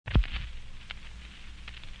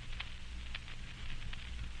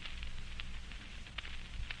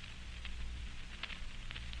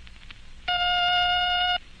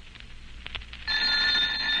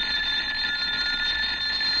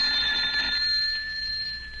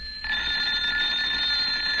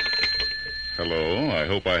Hello. I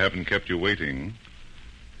hope I haven't kept you waiting.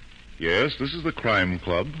 Yes, this is the Crime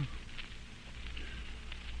Club.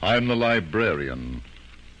 I'm the librarian.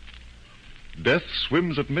 Death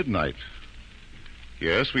swims at midnight.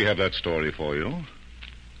 Yes, we have that story for you.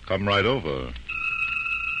 Come right over.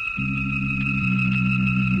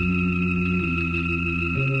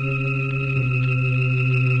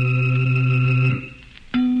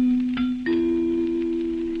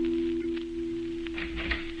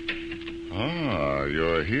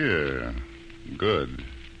 You're here. Good.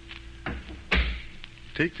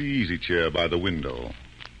 Take the easy chair by the window.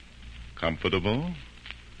 Comfortable?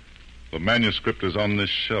 The manuscript is on this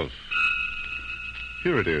shelf.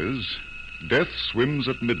 Here it is. Death Swims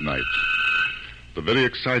at Midnight. The very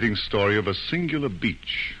exciting story of a singular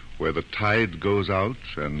beach where the tide goes out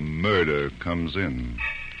and murder comes in.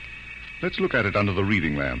 Let's look at it under the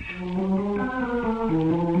reading lamp.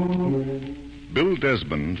 Bill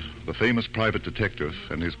Desmond, the famous private detective,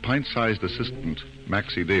 and his pint-sized assistant,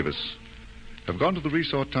 Maxie Davis, have gone to the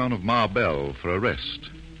resort town of Marbell for a rest.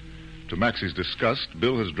 To Maxie's disgust,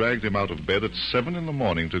 Bill has dragged him out of bed at 7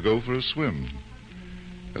 a.m. to go for a swim.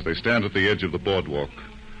 As they stand at the edge of the boardwalk,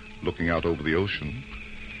 looking out over the ocean,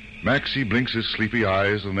 Maxie blinks his sleepy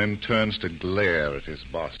eyes and then turns to glare at his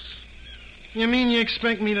boss. You mean you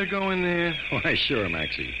expect me to go in there? Why, sure,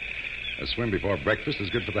 Maxie. A swim before breakfast is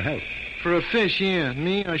good for the health. For a fish, yeah.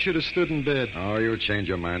 Me, I should have stood in bed. Oh, you'll change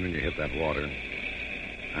your mind when you hit that water.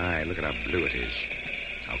 Aye, look at how blue it is.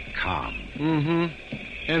 How calm. Mm-hmm.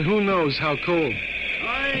 And who knows how cold.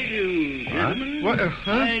 I do, gentlemen. What?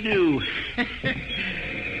 Huh? I do.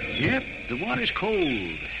 Yep, the water's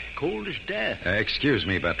cold. Cold as death. Excuse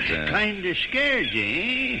me, but... Kind of scared you,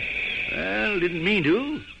 eh? Well, didn't mean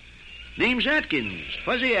to. Name's Atkins.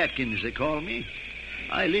 Fuzzy Atkins, they call me.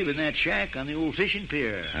 I live in that shack on the old fishing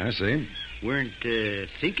pier. I see. Weren't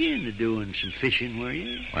thinking of doing some fishing, were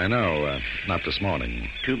you? I know. Not this morning.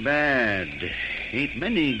 Too bad. Ain't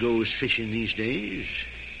many goes fishing these days.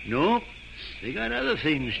 Nope. They got other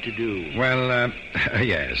things to do. Well,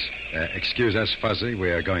 yes. Excuse us, Fuzzy. We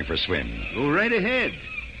are going for a swim. Go right ahead.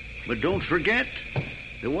 But don't forget,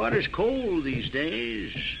 the water's cold these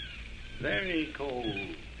days. Very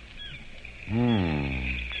cold.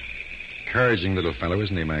 Encouraging little fellow,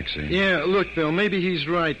 isn't he, Maxie? Yeah, look, Bill, maybe he's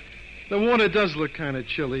right. The water does look kind of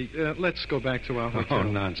chilly. Let's go back to our hotel. Oh,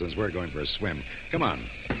 nonsense. We're going for a swim. Come on.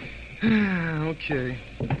 Okay.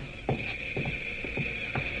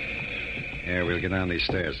 Here, we'll get down these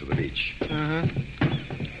stairs to the beach. Uh-huh.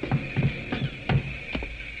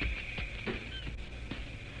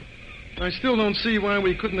 I still don't see why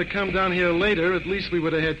we couldn't have come down here later. At least we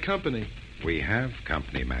would have had company. We have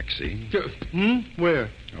company, Maxie. Where?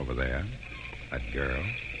 Over there. That girl.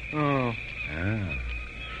 Oh. Ah.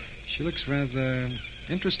 She looks rather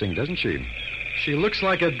interesting, doesn't she? She looks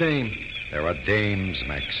like a dame. There are dames,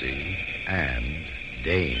 Maxie, and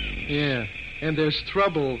dames. Yeah, and there's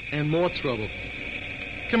trouble and more trouble.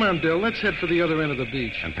 Come on, Bill, let's head for the other end of the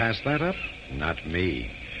beach. And pass that up? Not me.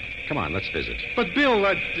 Come on, let's visit. But, Bill,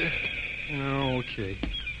 Oh, okay.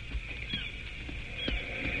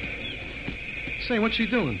 Say, what's she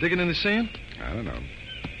doing? Digging in the sand? I don't know.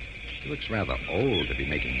 She looks rather old to be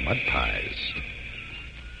making mud pies.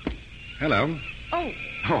 Hello. Oh.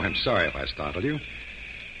 Oh, I'm sorry if I startled you.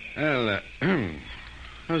 Well,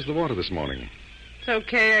 how's the water this morning? It's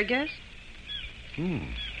okay, I guess.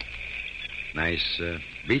 Nice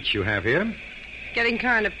beach you have here. Getting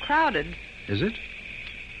kind of crowded. Is it?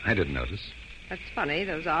 I didn't notice. That's funny.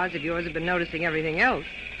 Those eyes of yours have been noticing everything else.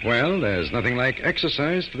 Well, there's nothing like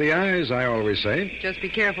exercise for the eyes, I always say. Just be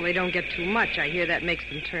careful they don't get too much. I hear that makes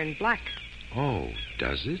them turn black. Oh,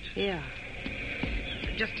 does it? Yeah.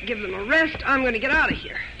 Just to give them a rest, I'm going to get out of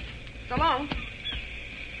here. So long.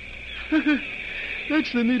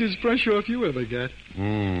 That's the neatest brush off you ever got.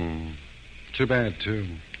 Too bad, too.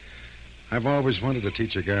 I've always wanted to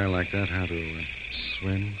teach a girl like that how to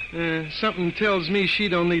swim. Something tells me she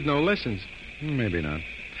don't need no lessons. Maybe not.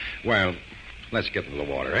 Well, let's get into the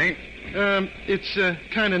water, eh? It's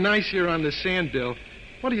kind of nice here on the sand, Bill.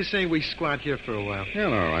 What do you say we squat here for a while? Yeah,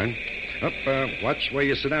 all right. Watch where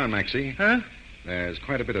you sit down, Maxie. Huh? There's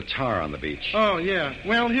quite a bit of tar on the beach. Oh, yeah.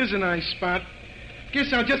 Well, here's a nice spot.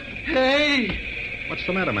 Guess I'll just... Hey! What's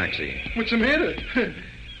the matter, Maxie? What's the matter?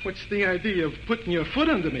 What's the idea of putting your foot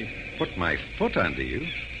under me? Put my foot under you?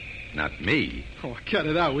 Not me. Oh, cut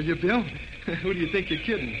it out, will you, Bill? Who do you think you're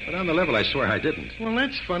kidding? But on the level, I swear I didn't. Well,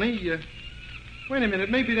 that's funny. Wait a minute.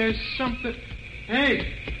 Maybe there's something...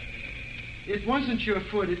 Hey! It wasn't your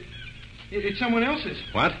foot. It's someone else's.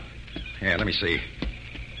 What? Here, let me see.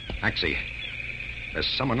 Maxie, there's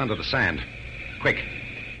someone under the sand. Quick.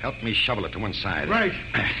 Help me shovel it to one side. Right.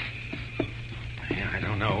 I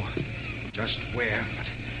don't know just where, but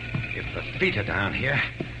if the feet are down here,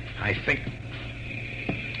 I think...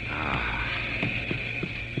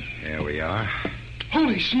 Here we are.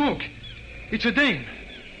 Holy smoke! It's a dame.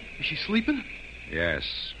 Is she sleeping? Yes.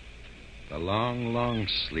 The long, long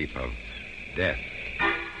sleep of death.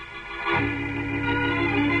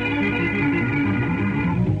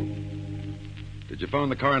 Did you phone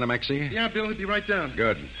the coroner, Maxie? Yeah, Bill, he'll be right down.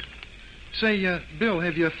 Good. Say, Bill,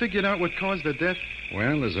 have you figured out what caused the death?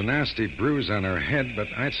 Well, there's a nasty bruise on her head, but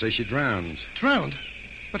I'd say she drowned. Drowned?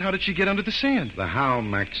 But how did she get under the sand? The how,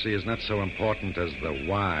 Maxie, is not so important as the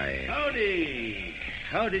why. Howdy.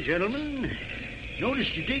 Howdy, gentlemen.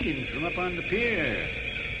 Noticed you digging from up on the pier.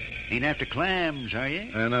 Ain't after clams, are you?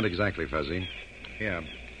 Not exactly, Fuzzy. Here,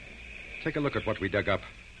 take a look at what we dug up.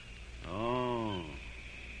 Oh.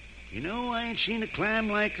 You know, I ain't seen a clam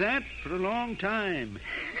like that for a long time.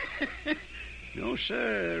 No,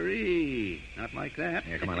 sirree. Not like that.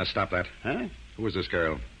 Here, come on, let's stop that. Huh? Who is this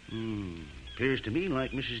girl? Appears to me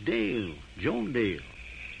like Mrs. Dale, Joan Dale.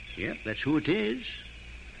 Yep, that's who it is.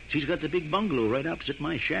 She's got the big bungalow right opposite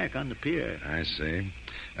my shack on the pier. I see.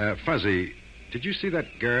 Fuzzy, did you see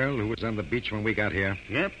that girl who was on the beach when we got here?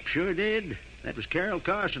 Yep, sure did. That was Carol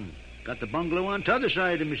Carson. Got the bungalow on t'other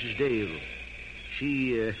side of Mrs. Dale.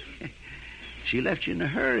 She, she left you in a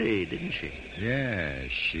hurry, didn't she? Yeah,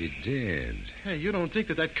 she did. Hey, you don't think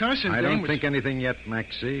that Carson I dame don't was... think anything yet,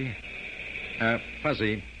 Maxie.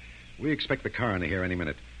 Fuzzy, we expect the coroner here any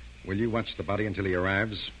minute. Will you watch the body until he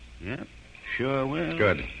arrives? Yep, sure will.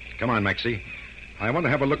 Good. Come on, Maxie. I want to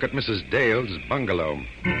have a look at Mrs. Dale's bungalow.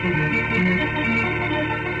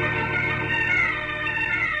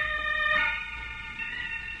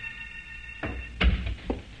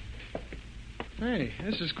 Hey,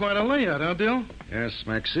 this is quite a layout, huh, Bill? Yes,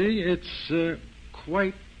 Maxie, it's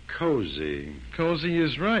quite cozy. Cozy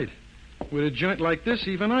is right. With a joint like this,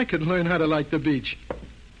 even I could learn how to like the beach.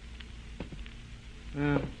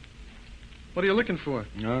 What are you looking for?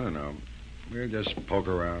 I don't know. We'll just poke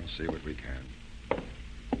around, see what we can.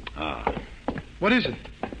 What is it?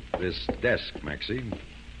 This desk, Maxie.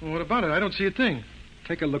 Well, what about it? I don't see a thing.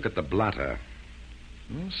 Take a look at the blotter.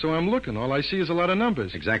 So I'm looking. All I see is a lot of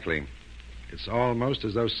numbers. Exactly. It's almost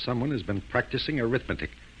as though someone has been practicing arithmetic.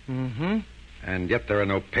 Mm-hmm. And yet there are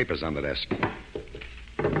no papers on the desk.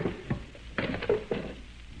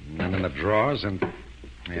 None in the drawers, and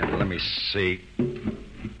let me see.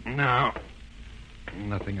 No.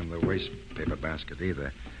 Nothing in the waste paper basket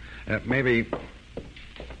either. Maybe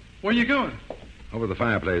Where you going? over the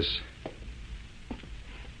fireplace.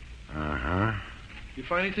 Uh-huh. You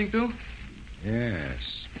find anything, Bill? Yes.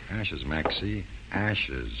 Ashes, Maxie.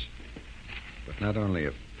 Ashes. But not only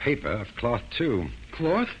of paper, of cloth, too.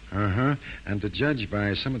 Cloth? Uh-huh. And to judge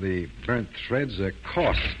by some of the burnt threads, a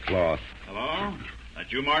coarse cloth. Hello?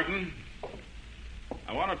 That you, Martin?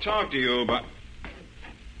 I want to talk to you about...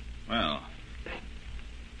 Well,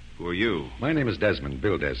 who are you? My name is Desmond,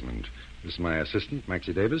 Bill Desmond. This is my assistant,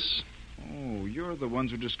 Maxie Davis. Oh, you're the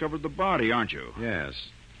ones who discovered the body, aren't you? Yes.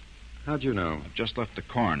 How'd you know? I've just left the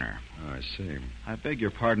coroner. Oh, I see. I beg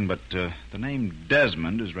your pardon, but the name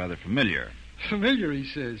Desmond is rather familiar. Familiar, he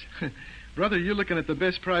says. Brother, you're looking at the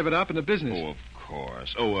best private op in the business. Oh, of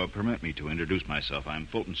course. Oh, permit me to introduce myself. I'm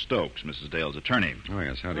Fulton Stokes, Mrs. Dale's attorney. Oh,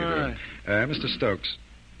 yes. How do you All do? right. Mr. Stokes,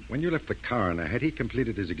 when you left the coroner, had he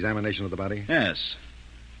completed his examination of the body? Yes.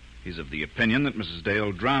 He's of the opinion that Mrs.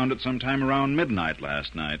 Dale drowned at some time around midnight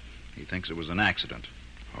last night. He thinks it was an accident.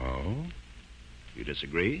 Oh? You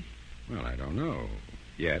disagree? Well, I don't know.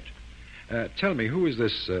 Yet. Tell me, who is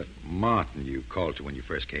this Martin you called to when you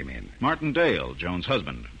first came in? Martin Dale, Joan's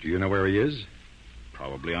husband. Do you know where he is?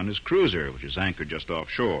 Probably on his cruiser, which is anchored just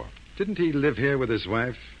offshore. Didn't he live here with his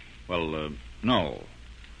wife? Well, no.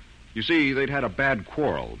 You see, they'd had a bad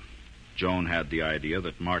quarrel. Joan had the idea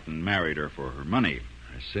that Martin married her for her money.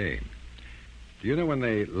 I see. Do you know when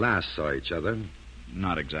they last saw each other?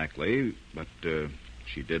 Not exactly, but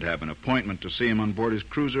she did have an appointment to see him on board his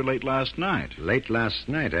cruiser late last night. Late last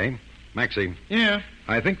night, eh? Maxie, Yeah.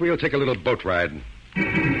 I think we'll take a little boat ride.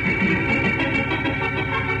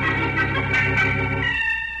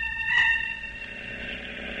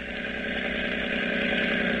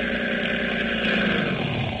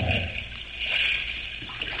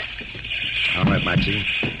 All right, Maxie.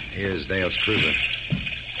 Here's Dale's cruiser.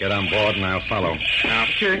 Get on board and I'll follow.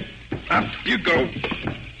 Okay. Up you go.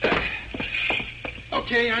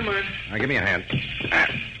 Okay, I'm on. Now, give me a hand.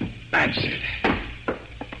 That's it.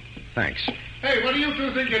 Thanks. Hey, what do you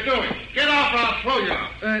two think you're doing? Get off or I'll throw you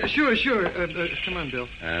out. Sure. Come on, Bill.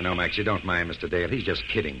 No, Max, you don't mind Mr. Dale. He's just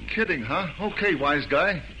kidding. Kidding, huh? Okay, wise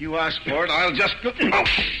guy. You asked for it. I'll just go.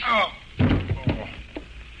 Oh.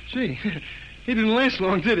 Gee, he didn't last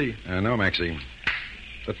long, did he? No, Maxie.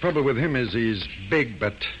 The trouble with him is he's big,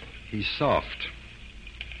 but he's soft.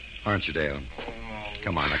 Aren't you, Dale?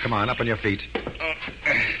 Come on, up on your feet.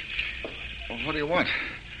 What do you want?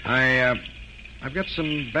 I've got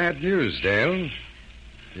some bad news, Dale.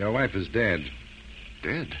 Your wife is dead.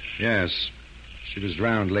 Dead? Yes. She was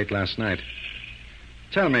drowned late last night.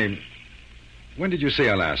 Tell me, when did you see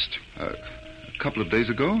her last? A couple of days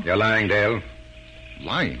ago. You're lying, Dale.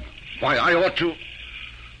 Lying? Why, I ought to...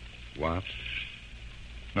 What?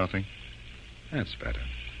 Nothing. That's better.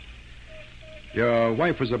 Your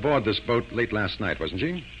wife was aboard this boat late last night, wasn't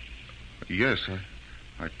she? Yes,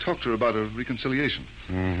 I talked to her about a reconciliation.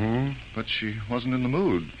 Mm-hmm. But she wasn't in the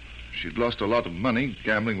mood. She'd lost a lot of money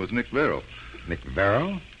gambling with Nick Vero. Nick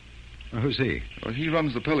Vero? Who's he? Well, he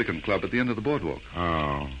runs the Pelican Club at the end of the boardwalk.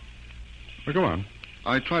 Oh. Well, go on.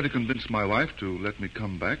 I tried to convince my wife to let me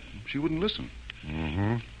come back. She wouldn't listen.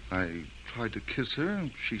 Mm-hmm. I tried to kiss her,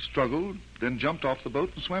 and she struggled, then jumped off the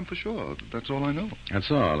boat and swam for shore. That's all I know.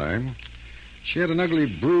 That's all, eh? She had an ugly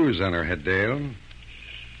bruise on her head, Dale.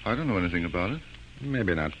 I don't know anything about it.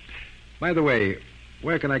 Maybe not. By the way,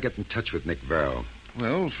 where can I get in touch with Nick Vero?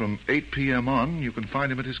 Well, from 8 p.m. on, you can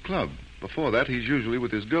find him at his club. Before that, he's usually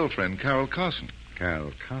with his girlfriend, Carol Carson.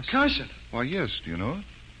 Carol Carson? Carson? Why, yes. Do you know her?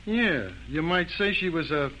 Yeah. You might say she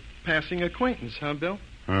was a passing acquaintance, huh, Bill?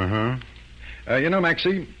 Uh-huh. You know,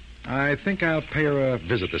 Maxie, I think I'll pay her a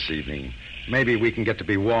visit this evening. Maybe we can get to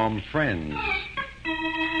be warm friends.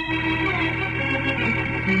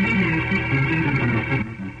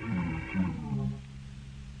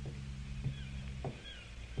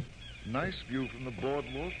 Nice view from the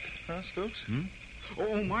boardwalk, huh, Stokes?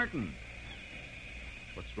 Oh, Martin.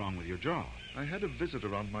 What's wrong with your jaw? I had a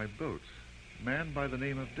visitor on my boat. A man by the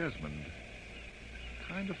name of Desmond.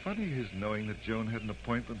 Kind of funny his knowing that Joan had an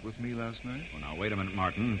appointment with me last night. Well, now, wait a minute,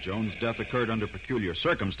 Martin. Joan's death occurred under peculiar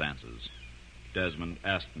circumstances. Desmond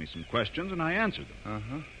asked me some questions, and I answered them.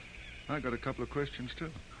 Uh-huh. I got a couple of questions,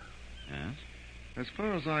 too. Yes? As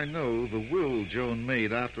far as I know, the will Joan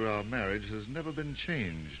made after our marriage has never been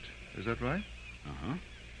changed. Is that right? Uh-huh.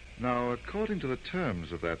 Now, according to the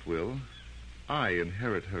terms of that will, I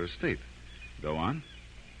inherit her estate. Go on.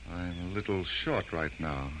 I'm a little short right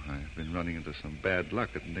now. I've been running into some bad luck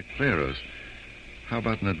at Nick Vero's. How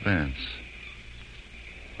about an advance?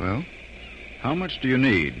 Well? How much do you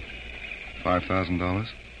need? $5,000.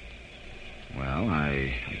 Well,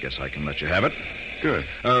 I guess I can let you have it. Good.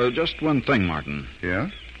 Just one thing, Martin. Yeah?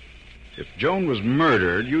 If Joan was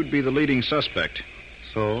murdered, you'd be the leading suspect.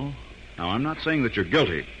 So? Now, I'm not saying that you're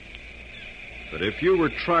guilty. But if you were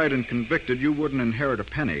tried and convicted, you wouldn't inherit a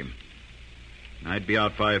penny. I'd be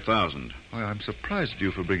out $5,000. Why, I'm surprised at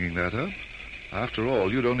you for bringing that up. After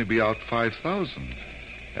all, you'd only be out $5,000.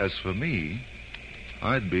 As for me,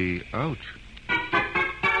 I'd be out.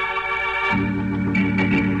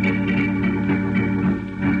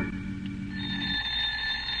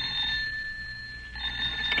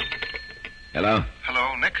 Hello?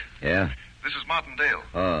 Hello, Nick. Yeah? This is Martin Dale.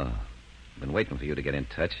 Oh, been waiting for you to get in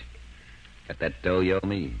touch. Got that dough you owe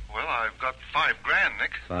me? Well, I've got $5,000,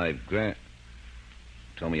 Nick. $5,000.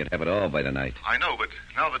 Told me you'd have it all by tonight. I know, but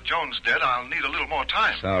now that Joan's dead, I'll need a little more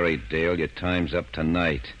time. Sorry, Dale, your time's up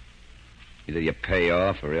tonight. Either you pay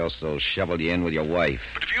off or else they'll shovel you in with your wife.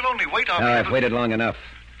 But if you'll only wait, I'll... I've waited long enough.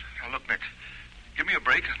 Now, look, Nick, give me a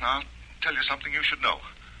break, and I'll tell you something you should know.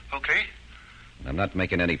 Okay? I'm not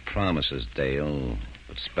making any promises, Dale,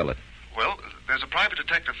 but spell it. Well, there's a private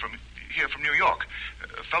detective from New York,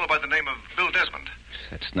 a fellow by the name of Bill Desmond.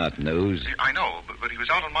 That's not news. I know, but he was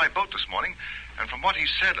out on my boat this morning, and from what he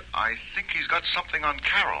said, I think he's got something on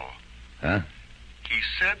Carol. Huh? He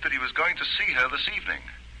said that he was going to see her this evening.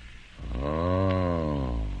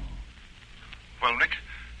 Oh. Well, Nick,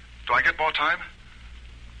 do I get more time?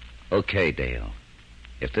 Okay, Dale.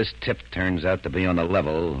 If this tip turns out to be on the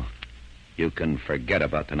level, you can forget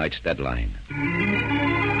about tonight's deadline.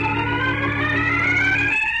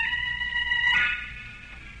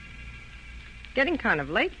 Getting kind of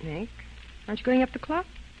late, Nick. Aren't you going up the clock?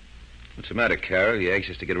 What's the matter, Carol? You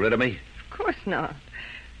anxious to get rid of me? Of course not.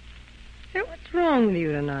 Hey, what's wrong with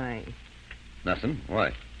you tonight? Nothing.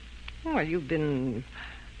 Why? Well, you've been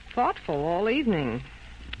thoughtful all evening.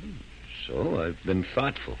 So, I've been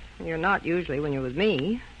thoughtful. You're not usually when you're with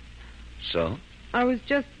me. So? I was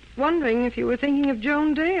just wondering if you were thinking of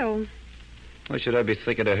Joan Dale. Why should I be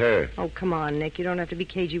thinking of her? Oh, come on, Nick. You don't have to be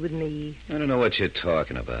cagey with me. I don't know what you're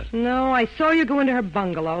talking about. No, I saw you go into her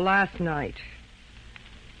bungalow last night.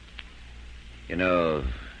 You know,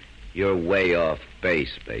 you're way off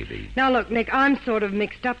base, baby. Now, look, Nick, I'm sort of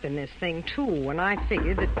mixed up in this thing, too, and I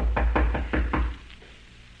figured that...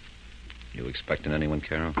 You expecting anyone,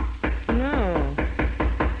 Carol? No.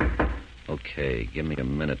 Okay, give me a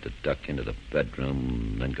minute to duck into the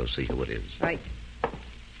bedroom, then go see who it is. Right.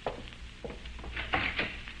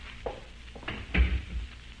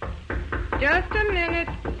 Just a minute.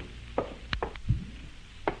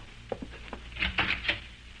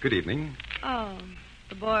 Good evening. Oh,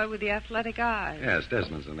 the boy with the athletic eyes. Yes,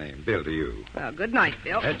 Desmond's the name. Bill to you. Well, good night,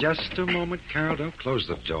 Bill. Just a moment, Carol. Don't close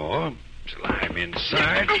the door till I'm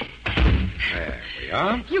inside. There we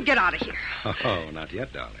are. You get out of here. Oh, not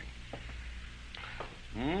yet, darling.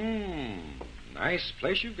 Nice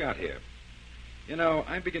place you've got here. You know,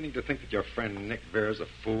 I'm beginning to think that your friend Nick Vera's a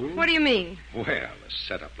fool. What do you mean? Well, a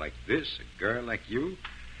setup like this, a girl like you,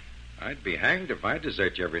 I'd be hanged if I'd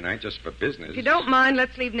desert you every night just for business. If you don't mind,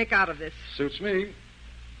 let's leave Nick out of this. Suits me.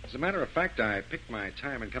 As a matter of fact, I picked my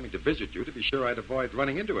time in coming to visit you to be sure I'd avoid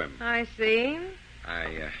running into him. I see.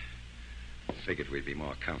 I figured we'd be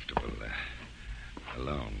more comfortable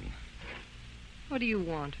alone. What do you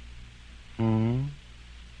want?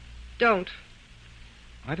 Don't.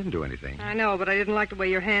 I didn't do anything. I know, but I didn't like the way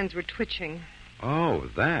your hands were twitching. Oh,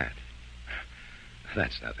 that.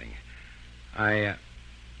 That's nothing. I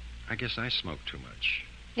guess I smoke too much.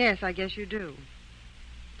 Yes, I guess you do.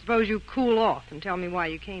 Suppose you cool off and tell me why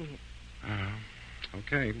you came here.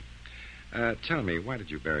 Okay. Tell me, why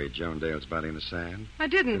did you bury Joan Dale's body in the sand? I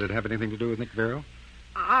didn't. Did it have anything to do with Nick Vero?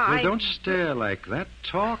 I... Well, don't stare like that.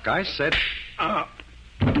 Talk. I said...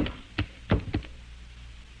 You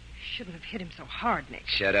shouldn't have hit him so hard, Nick.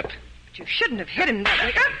 Shut up. But you shouldn't have hit him that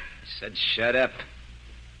way. I said shut up.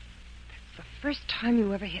 That's the first time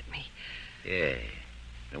you ever hit me. Yeah.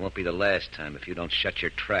 It won't be the last time if you don't shut your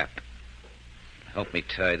trap. Help me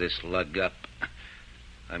tie this lug up.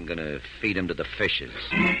 I'm going to feed him to the fishes.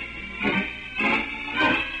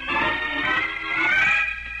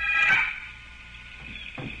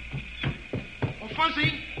 Oh,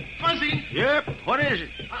 Fuzzy! Fuzzy! Yep, what is it?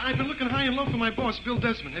 I've been looking high and low for my boss, Bill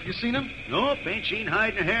Desmond. Have you seen him? Nope, ain't seen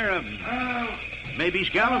hide nor hair of him. Maybe he's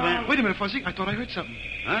gallivanting. Wait a minute, Fuzzy. I thought I heard something.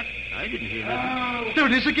 Huh? I didn't hear nothing. There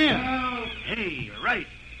it is again. Hey, you're right.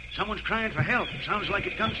 Someone's crying for help. Sounds like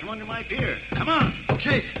it comes from under my pier. Come on.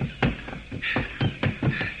 Okay.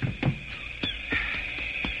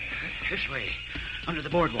 This way, under the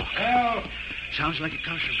boardwalk. Help! Sounds like it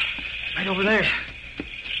comes from right over there.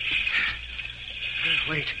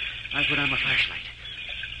 Wait, I'll put on my flashlight.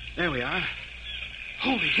 There we are.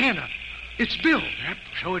 Holy Hannah. It's Bill. Yep,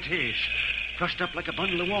 so it is. Trussed up like a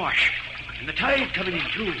bundle of wash. And the tide coming in,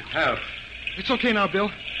 too. Help. It's okay now,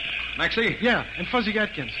 Bill. Maxie? Yeah, and Fuzzy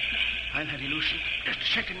Atkins. I'll have you loosen. Just a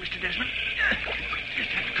second, Mr. Desmond. Just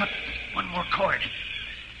have to cut one more cord.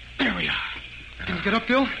 There we are. Can you get up,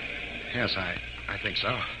 Bill? Yes, I think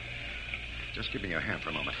so. Just give me your hand for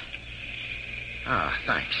a moment.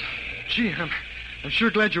 Thanks. Gee, I'm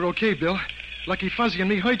sure glad you're okay, Bill. Lucky Fuzzy and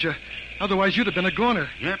me heard you. Otherwise, you'd have been a goner.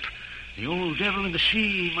 Yep. The old devil in the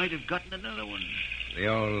sea might have gotten another one. The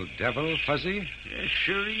old devil, Fuzzy? Yes,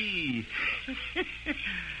 sure-ee.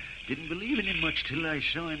 Didn't believe in him much till I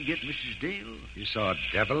saw him get Mrs. Dale. You saw a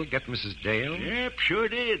devil get Mrs. Dale? Yep, sure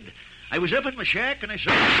did. I was up in my shack and I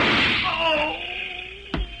saw... Oh!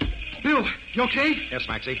 Bill, you okay? Yes,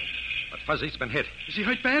 Maxie. But Fuzzy's been hit. Is he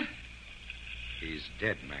hurt bad? He's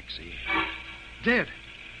dead, Maxie. Dead.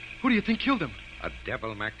 Who do you think killed him? A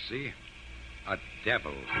devil, Maxie. A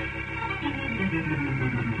devil.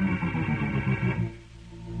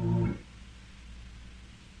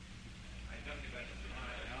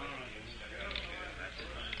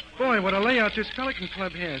 Boy, what a layout this Pelican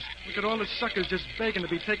Club has. Look at all the suckers just begging to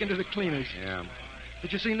be taken to the cleaners. Yeah.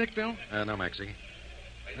 Did you see Nick, Bill? No, Maxie.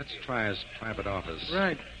 Let's try his private office.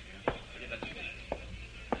 Right.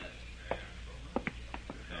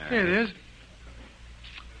 There it is.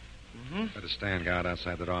 Mm-hmm. Better stand guard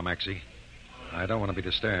outside the door, Maxie. I don't want to be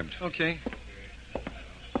disturbed. Okay.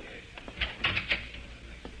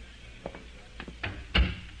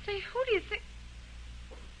 Say, who do you think...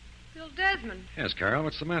 Bill Desmond. Yes, Carol,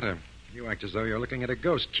 what's the matter? You act as though you're looking at a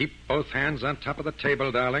ghost. Keep both hands on top of the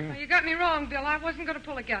table, darling. Oh, you got me wrong, Bill. I wasn't going to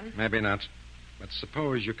pull a gun. Maybe not. But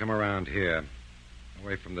suppose you come around here,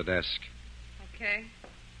 away from the desk. Okay.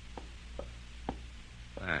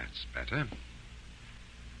 That's better.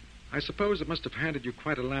 I suppose it must have handed you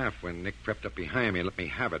quite a laugh when Nick crept up behind me and let me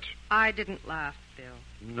have it. I didn't laugh, Bill.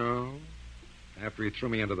 No? After he threw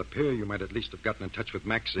me under the pier, you might at least have gotten in touch with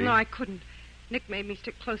Maxie. No, I couldn't. Nick made me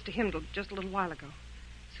stick close to him till just a little while ago.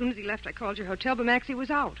 As soon as he left, I called your hotel, but Maxie was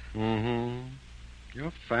out. Mm-hmm.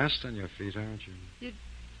 You're fast on your feet, aren't you?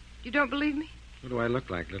 You don't believe me? What do I look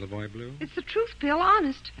like, little boy blue? It's the truth, Bill,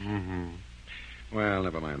 honest. Mm-hmm. Well,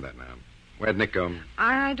 never mind that now. Where'd Nick go?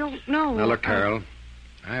 I don't know. Now, look, Carol.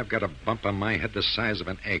 I've got a bump on my head the size of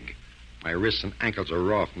an egg. My wrists and ankles are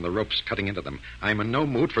raw from the ropes cutting into them. I'm in no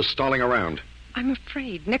mood for stalling around. I'm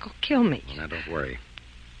afraid Nick will kill me. Well, now, don't worry.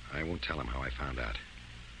 I won't tell him how I found out.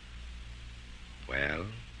 Well?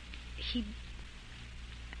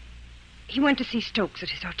 He went to see Stokes at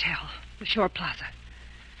his hotel, the Shore Plaza.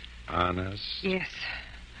 Honest? Yes.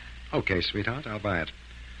 Okay, sweetheart, I'll buy it.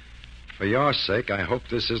 For your sake, I hope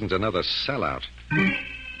this isn't another sellout.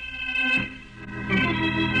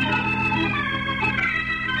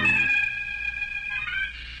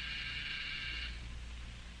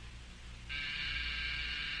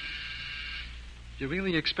 You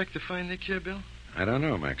really expect to find Nick here, Bill? I don't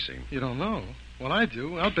know, Maxie. You don't know? Well, I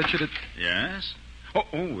do. I'll bet you that... Yes?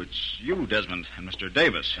 Oh, it's you, Desmond, and Mr.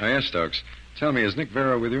 Davis. Oh, yes, Stokes. Tell me, is Nick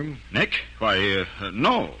Vero with you? Nick? Why,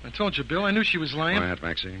 no. I told you, Bill. I knew she was lying. Quiet,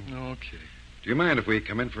 Maxie. Okay. Do you mind if we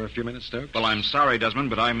come in for a few minutes, Stokes? Well, I'm sorry, Desmond,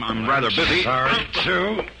 but I'm rather busy. Sorry,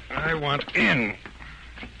 too. I want in.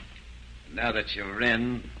 Now that you're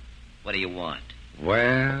in, what do you want?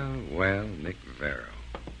 Well, Nick Vero.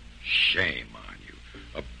 Shame on you.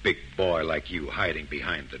 A big boy like you hiding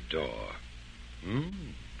behind the door.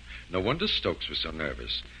 No wonder Stokes was so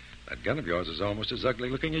nervous. That gun of yours is almost as ugly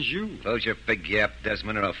looking as you. Close your big yap,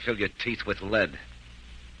 Desmond, or I'll fill your teeth with lead.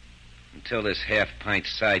 Until this half-pint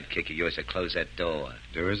sidekick of yours will close that door.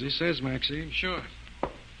 Do as he says, Maxie. Sure.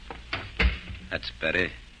 That's better.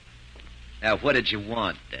 Now, what did you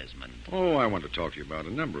want, Desmond? Oh, I want to talk to you about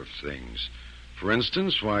a number of things. For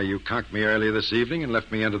instance, why you conked me earlier this evening and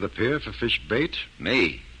left me under the pier for fish bait.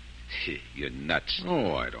 Me? You're nuts.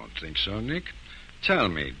 Oh, I don't think so, Nick. Tell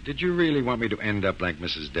me, did you really want me to end up like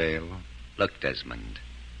Mrs. Dale? Look, Desmond,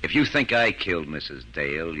 if you think I killed Mrs.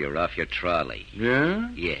 Dale, you're off your trolley.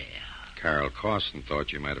 Yeah? Yeah. Carol Carson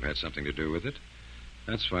thought you might have had something to do with it.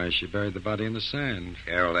 That's why she buried the body in the sand.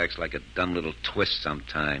 Carol acts like a dumb little twist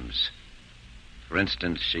sometimes. For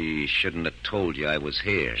instance, she shouldn't have told you I was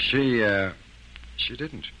here. She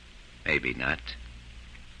didn't. Maybe not.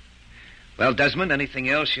 Well, Desmond, anything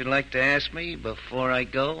else you'd like to ask me before I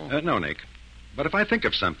go? No, Nick. But if I think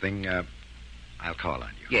of something, I'll call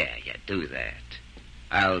on you. Yeah, do that.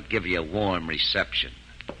 I'll give you a warm reception.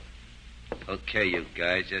 Okay, you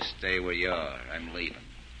guys, just stay where you are. I'm leaving.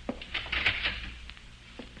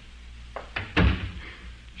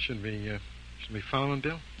 Should we follow him,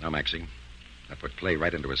 Bill? No, Maxie. That would play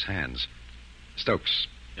right into his hands. Stokes,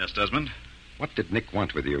 Yes, Desmond? what did Nick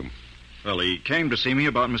want with you? Well, he came to see me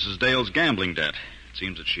about Mrs. Dale's gambling debt. It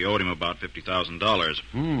seems that she owed him about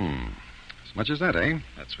 $50,000. As much as that, eh?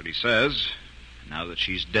 That's what he says. Now that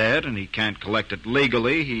she's dead and he can't collect it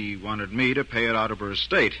legally, he wanted me to pay it out of her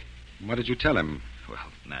estate. What did you tell him? Well,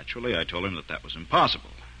 naturally, I told him that was impossible.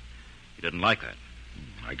 He didn't like that.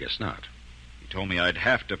 I guess not. He told me I'd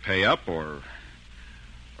have to pay up or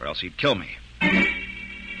else he'd kill me.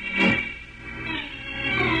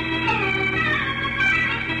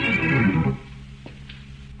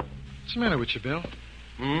 What's the matter with you, Bill?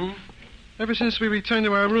 Hmm? Ever since we returned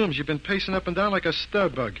to our rooms, you've been pacing up and down like a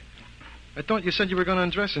stud bug. I thought you said you were going to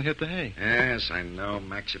undress and hit the hay. Yes, I know,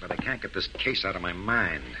 Maxie, but I can't get this case out of my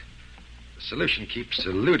mind. The solution keeps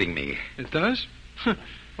eluding me. It does? Well,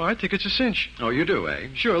 I think it's a cinch. Oh, you do, eh?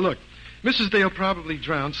 Sure, look. Mrs. Dale probably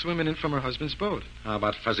drowned swimming in from her husband's boat. How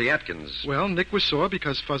about Fuzzy Atkins? Well, Nick was sore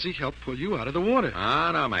because Fuzzy helped pull you out of the water.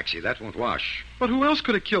 Ah, no, Maxie, that won't wash. But who else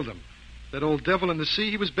could have killed him? That old devil in the sea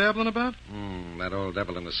he was babbling about? That old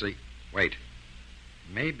devil in the sea. Wait.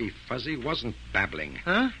 Maybe Fuzzy wasn't babbling.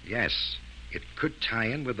 Huh? Yes. It could tie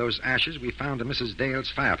in with those ashes we found in Mrs.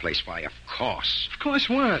 Dale's fireplace. Why, of course. Of course,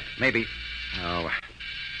 what? Maybe. Oh,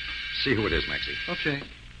 see who it is, Maxie. Okay.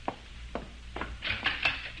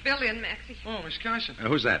 Bill in, Maxie. Oh, Miss Carson.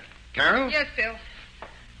 Who's that? Carol? Yes, Bill.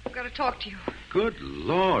 I've got to talk to you. Good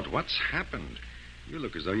Lord, what's happened? You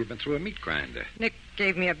look as though you've been through a meat grinder. Nick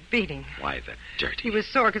gave me a beating. Why, the dirty... He was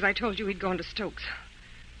sore because I told you he'd gone to Stokes.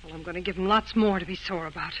 Well, I'm going to give him lots more to be sore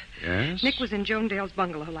about. Yes? Nick was in Joan Dale's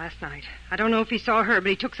bungalow last night. I don't know if he saw her, but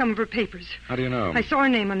he took some of her papers. How do you know? I saw her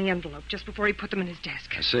name on the envelope just before he put them in his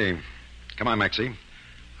desk. I see. Come on, Maxie.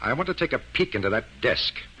 I want to take a peek into that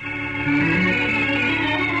desk.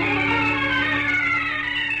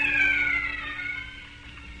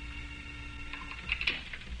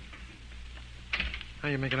 How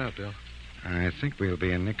you making out, Bill? I think we'll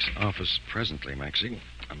be in Nick's office presently, Maxie,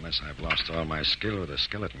 unless I've lost all my skill with a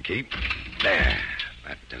skeleton key. There,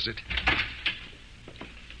 that does it.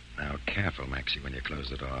 Now, careful, Maxie, when you close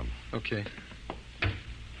the door. Okay.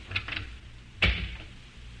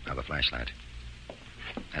 Now, the flashlight.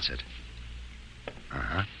 That's it.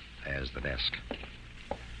 Uh-huh. There's the desk.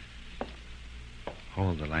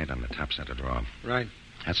 Hold the light on the top center drawer. Right.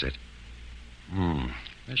 That's it.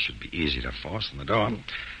 This should be easy to force in the door.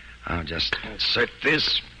 I'll just insert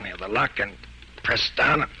this near the lock and press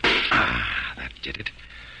down. Ah, that did it.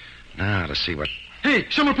 Now to see what... Hey,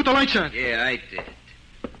 someone put the lights on. Yeah, I did.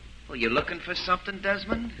 Oh, you looking for something,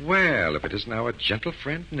 Desmond? Well, if it isn't our gentle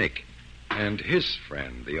friend Nick and his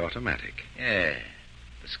friend, the automatic. Yeah.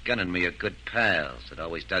 This gun and me are good pals. It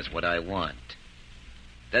always does what I want.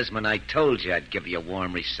 Desmond, I told you I'd give you a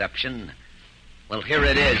warm reception. Well, here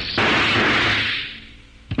it is.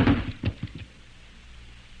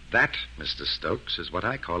 That, Mr. Stokes, is what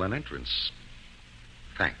I call an entrance.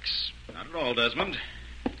 Thanks. Not at all, Desmond.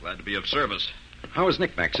 Glad to be of service. How is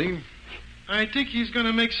Nick, Maxie? I think he's going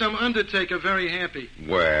to make some undertaker very happy.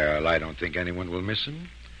 Well, I don't think anyone will miss him.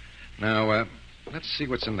 Now, let's see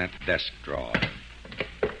what's in that desk drawer.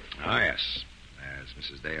 Ah, yes. There's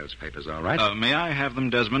Mrs. Dale's papers, all right. May I have them,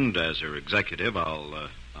 Desmond? As her executive, I'll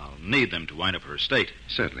need them to wind up her estate.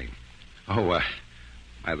 Certainly. Oh,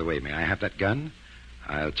 by the way, may I have that gun?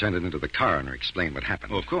 I'll turn it into the coroner, explain what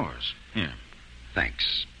happened. Oh, of course. Here.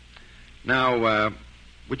 Thanks. Now,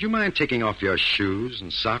 would you mind taking off your shoes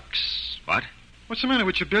and socks? What? What's the matter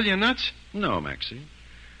with you, Bill? You nuts? No, Maxie.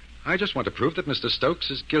 I just want to prove that Mr.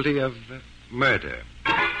 Stokes is guilty of murder.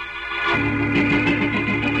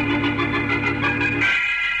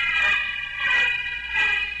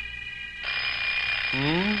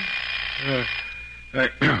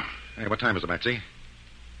 Hey, what time is it, Maxie?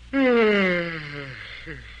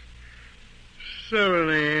 7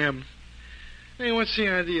 a.m. Hey, what's the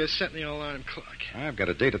idea of setting the alarm clock? I've got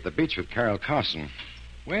a date at the beach with Carol Carson.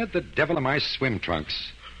 Where the devil are my swim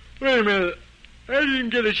trunks? Wait a minute. I didn't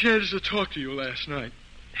get a chance to talk to you last night.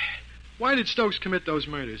 Why did Stokes commit those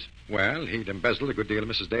murders? Well, he'd embezzled a good deal of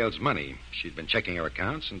Mrs. Dale's money. She'd been checking her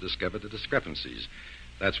accounts and discovered the discrepancies.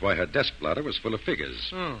 That's why her desk blotter was full of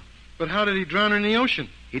figures. Oh, but how did he drown her in the ocean?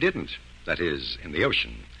 He didn't. That is, in the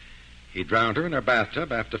ocean. He drowned her in her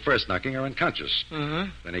bathtub after first knocking her unconscious. Uh-huh.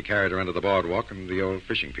 Then he carried her under the boardwalk and the old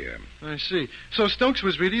fishing pier. I see. So Stokes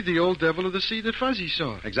was really the old devil of the sea that Fuzzy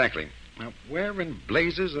saw. Exactly. Now, where in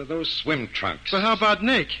blazes are those swim trunks? But how about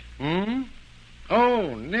Nick?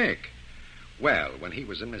 Oh, Nick. Well, when he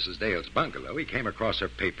was in Mrs. Dale's bungalow, he came across her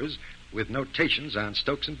papers with notations on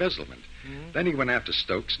Stokes' embezzlement. Then he went after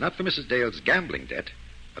Stokes, not for Mrs. Dale's gambling debt,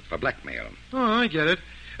 but for blackmail. Oh, I get it.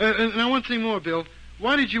 Now, one thing more, Bill.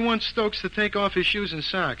 Why did you want Stokes to take off his shoes and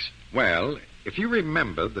socks? Well, if you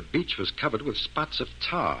remember, the beach was covered with spots of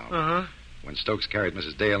tar. Uh-huh. When Stokes carried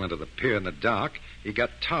Mrs. Dale into the pier in the dark, he got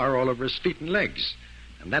tar all over his feet and legs.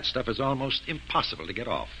 And that stuff is almost impossible to get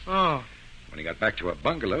off. Oh. When he got back to her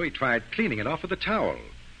bungalow, he tried cleaning it off with a towel.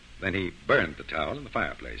 Then he burned the towel in the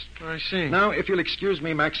fireplace. I see. Now, if you'll excuse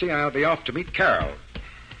me, Maxie, I'll be off to meet Carol.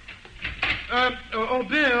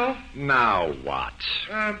 Bill. Now what?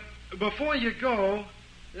 Before you go,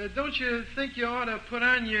 don't you think you ought to put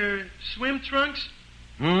on your swim trunks?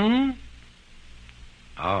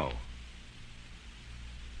 Oh.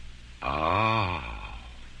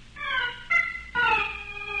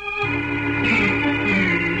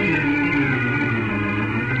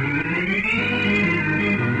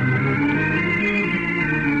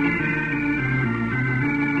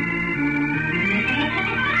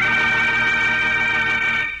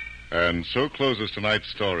 And so closes tonight's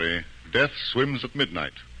story, Death Swims at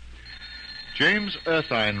Midnight. James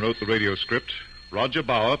Erthine wrote the radio script. Roger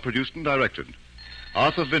Bauer produced and directed.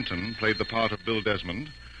 Arthur Vinton played the part of Bill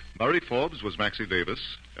Desmond. Murray Forbes was Maxie Davis.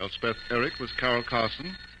 Elspeth Eric was Carol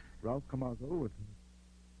Carson. Ralph Camargo was